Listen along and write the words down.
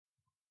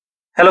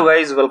Hello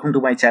guys, welcome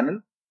to my channel.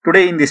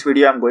 Today in this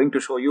video I am going to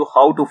show you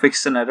how to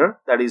fix an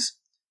error, that is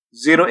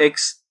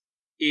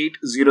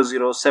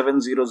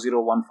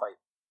 0x80070015.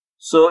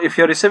 So if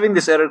you are receiving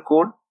this error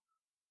code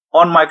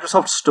on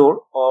Microsoft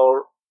Store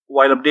or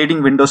while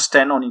updating Windows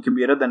 10 on your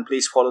computer, then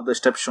please follow the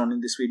steps shown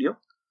in this video.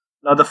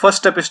 Now the first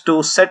step is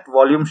to set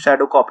volume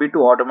shadow copy to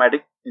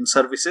automatic in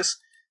services.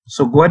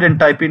 So go ahead and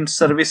type in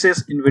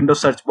services in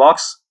Windows search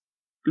box,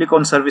 click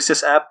on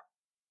services app.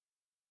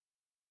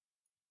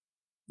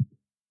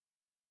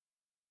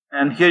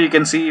 And here you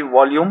can see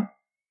volume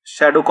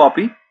shadow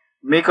copy.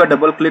 Make a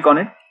double click on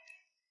it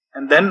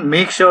and then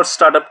make sure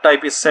startup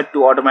type is set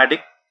to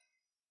automatic,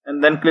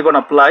 and then click on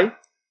apply,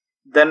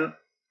 then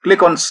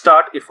click on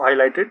start if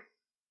highlighted,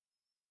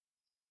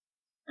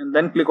 and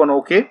then click on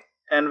OK.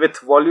 And with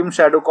volume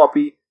shadow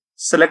copy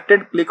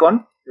selected, click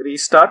on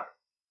restart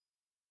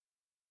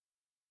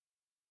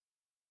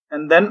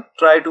and then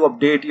try to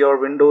update your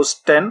Windows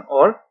 10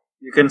 or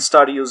you can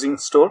start using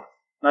Store.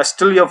 Now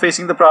still you are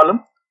facing the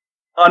problem,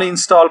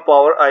 Uninstall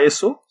Power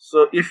ISO.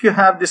 So if you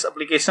have this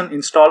application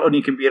installed on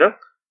your computer,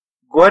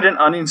 go ahead and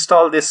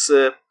uninstall this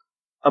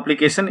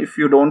application if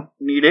you don't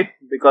need it,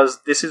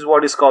 because this is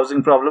what is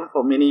causing problem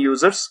for many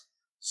users.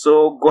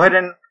 So go ahead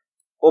and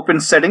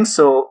open settings.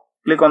 So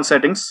click on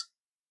settings,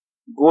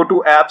 go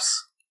to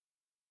apps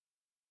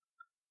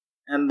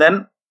and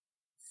then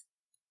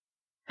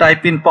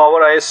type in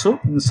Power ISO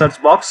in search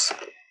box,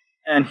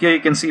 and here you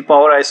can see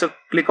Power ISO.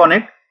 Click on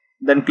it,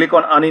 then click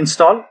on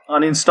uninstall,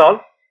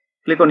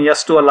 click on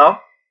yes to allow,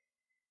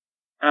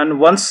 and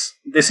once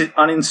this is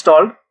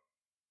uninstalled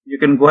you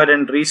can go ahead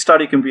and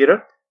restart your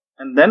computer,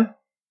 and then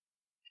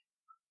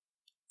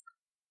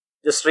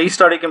just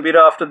restart your computer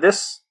after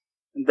this,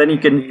 and then you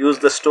can use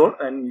the Store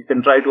and you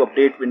can try to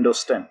update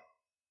Windows 10.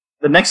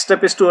 The next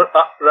step is to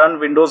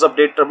run Windows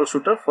Update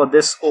Troubleshooter. For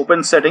this,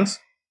 open settings,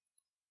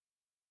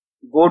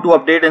 go to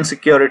update and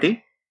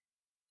security,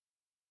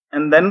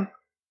 and then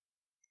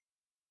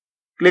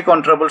click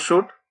on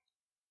troubleshoot,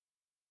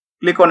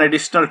 click on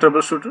additional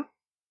troubleshooter,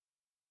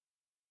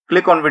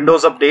 click on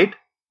Windows Update,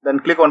 then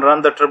click on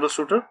run the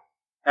troubleshooter,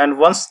 and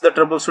once the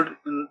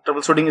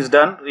troubleshooting is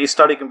done,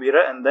 restart your computer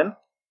and then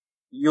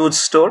use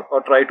Store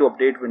or try to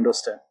update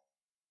Windows 10.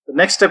 The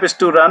next step is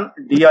to run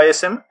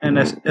DISM and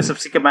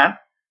SFC command.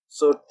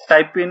 So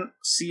type in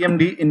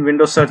CMD in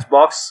Windows search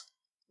box,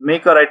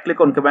 make a right click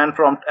on command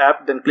prompt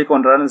app, then click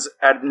on run as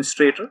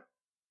administrator,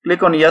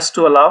 click on yes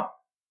to allow,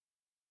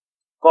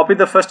 copy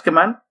the first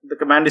command. The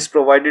command is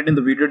provided in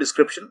the video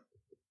description.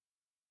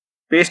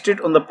 Paste it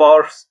on the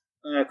power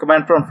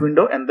command prompt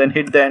window and then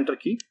hit the enter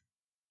key.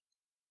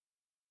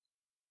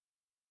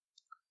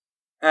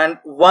 And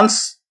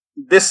once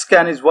this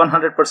scan is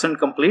 100%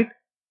 complete,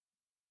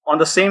 on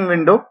the same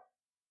window,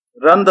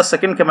 run the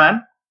second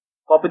command,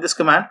 copy this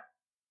command,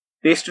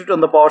 paste it on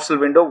the PowerShell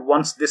window.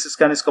 Once this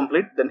scan is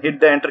complete, then hit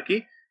the enter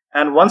key,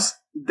 and once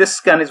this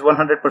scan is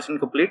 100%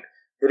 complete,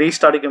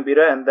 restart your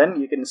computer and then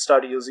you can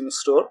start using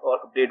Store or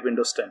update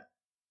Windows 10.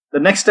 The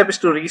next step is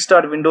to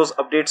restart Windows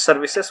Update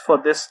Services. For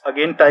this,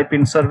 again type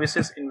in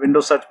services in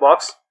Windows search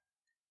box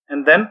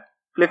and then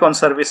click on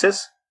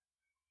services,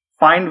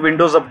 find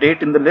Windows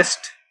Update in the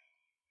list,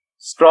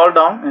 scroll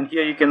down and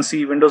here you can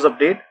see Windows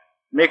Update.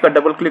 Make a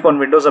double click on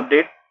Windows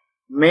Update,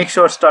 make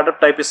sure startup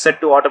type is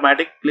set to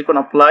automatic, click on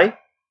apply,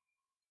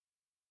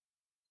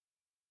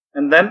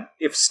 and then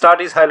if start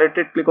is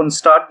highlighted, click on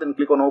start, then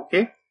click on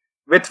OK.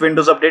 With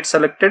Windows Update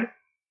selected,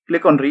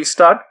 click on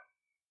restart.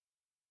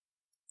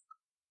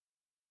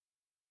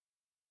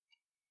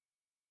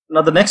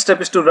 Now the next step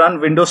is to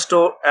run Windows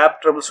Store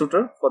app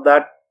troubleshooter. For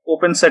that,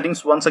 open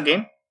settings once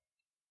again,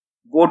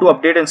 go to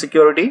update and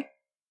security,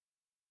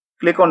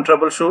 click on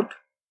troubleshoot,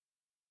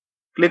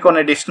 click on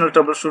additional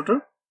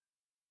troubleshooter,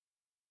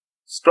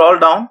 scroll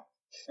down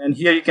and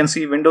here you can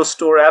see Windows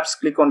Store apps,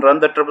 click on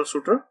run the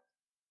troubleshooter,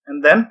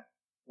 and then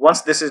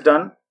once this is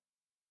done,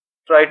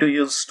 try to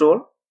use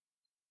Store.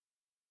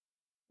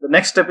 The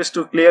next step is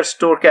to clear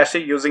Store cache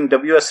using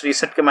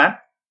wsreset command.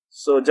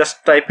 So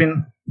just type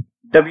in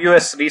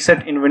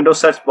wsreset in Windows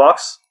search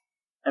box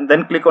and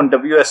then click on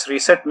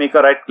wsreset, make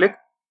a right click,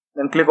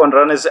 then click on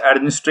run as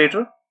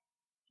administrator.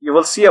 You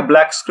will see a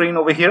black screen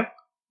over here.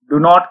 Do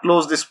not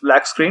close this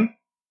black screen.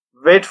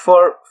 Wait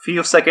for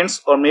few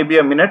seconds or maybe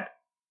a minute.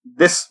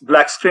 This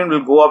black screen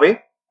will go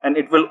away and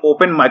it will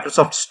open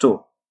Microsoft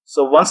Store.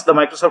 So once the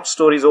Microsoft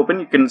Store is open,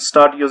 you can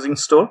start using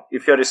Store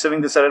if you are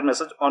receiving this error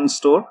message on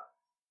Store.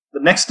 The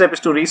next step is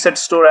to reset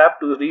Store app.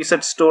 To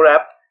reset Store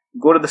app,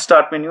 go to the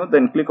start menu,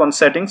 then click on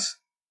settings,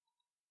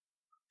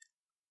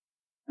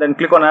 then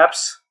click on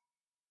apps,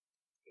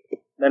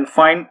 then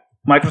find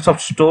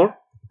Microsoft Store.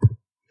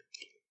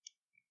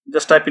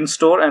 Just type in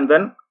Store and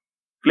then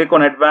click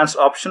on advanced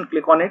option,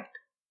 click on it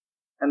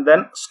and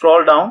then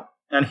scroll down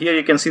and here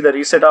you can see the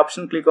reset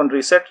option. Click on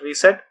reset,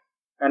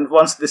 and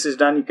once this is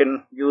done you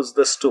can use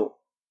the Store.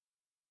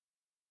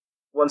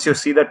 Once you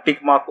see that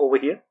tick mark over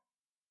here,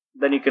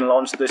 then you can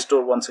launch the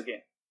Store once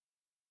again.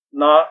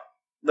 Now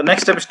the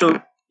next step is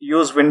to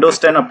use Windows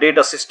 10 Update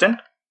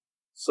Assistant.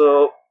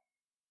 So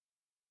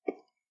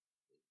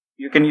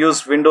you can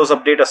use Windows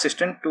Update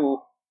Assistant to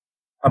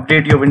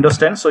update your Windows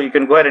 10. So you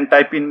can go ahead and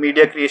type in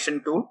Media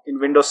Creation Tool in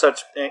Windows search,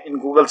 in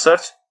Google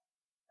search,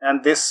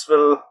 and this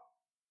will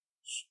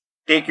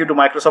take you to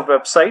Microsoft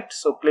website.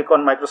 So click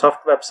on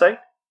Microsoft website,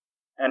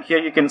 and here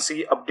you can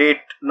see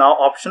Update Now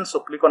option. So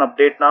click on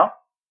Update Now.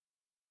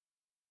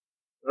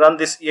 Run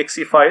this exe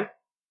file,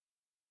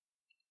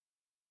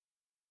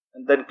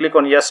 and then click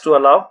on Yes to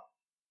allow.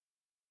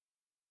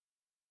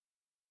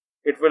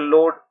 It will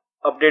load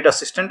Update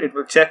Assistant. It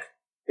will check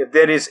if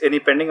there is any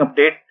pending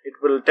update. It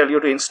will tell you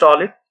to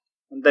install it,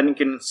 and then you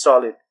can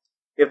install it.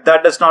 If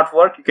that does not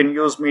work, you can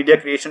use Media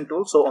Creation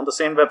Tool. So on the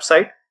same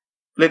website,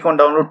 click on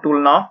Download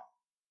Tool Now.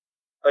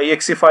 A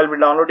exe file will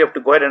download. You have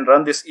to go ahead and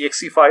run this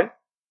exe file,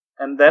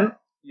 and then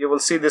you will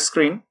see this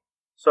screen.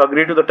 So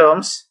agree to the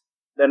terms,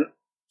 then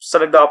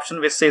select the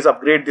option which says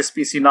upgrade this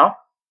PC now,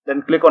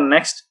 then click on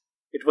next.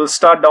 It will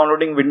start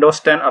downloading Windows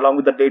 10 along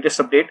with the latest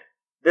update.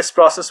 This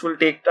process will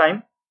take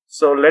time,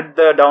 so let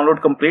the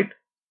download complete.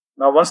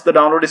 Now once the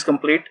download is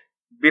complete,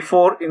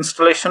 before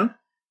installation,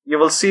 you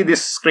will see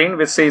this screen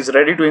which says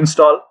ready to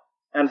install,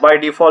 and by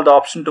default the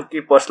option to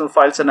keep personal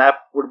files and app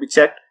would be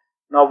checked.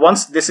 Now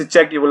once this is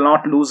checked, you will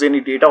not lose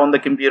any data on the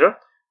computer.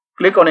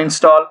 Click on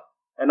install,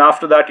 and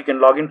after that you can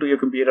log into your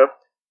computer,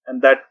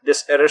 and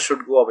this error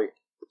should go away.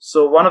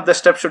 So one of the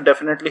steps should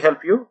definitely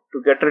help you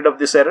to get rid of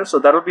this error. So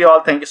that will be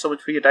all. Thank you so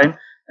much for your time,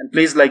 and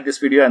please like this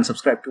video and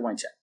subscribe to my channel.